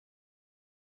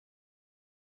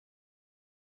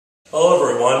Hello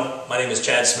everyone, my name is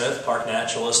Chad Smith, Park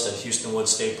Naturalist at Hueston Woods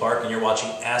State Park, and you're watching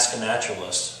Ask a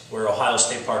Naturalist, where Ohio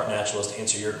State Park naturalists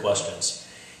answer your questions.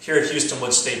 Here at Hueston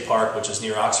Woods State Park, which is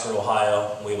near Oxford,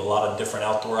 Ohio, we have a lot of different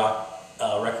outdoor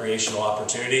recreational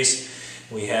opportunities.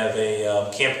 We have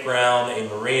a campground, a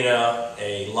marina,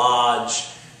 a lodge,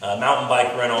 a mountain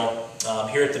bike rental.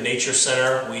 Here at the Nature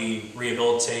Center, we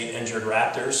rehabilitate injured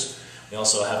raptors. We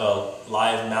also have a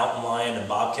live mountain lion and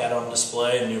bobcat on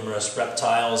display, numerous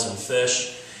reptiles and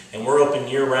fish, and we're open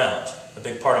year-round. A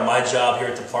big part of my job here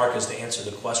at the park is to answer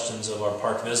the questions of our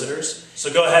park visitors.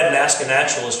 So go ahead and ask a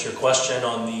naturalist your question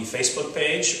on the Facebook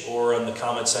page or in the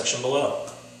comment section below.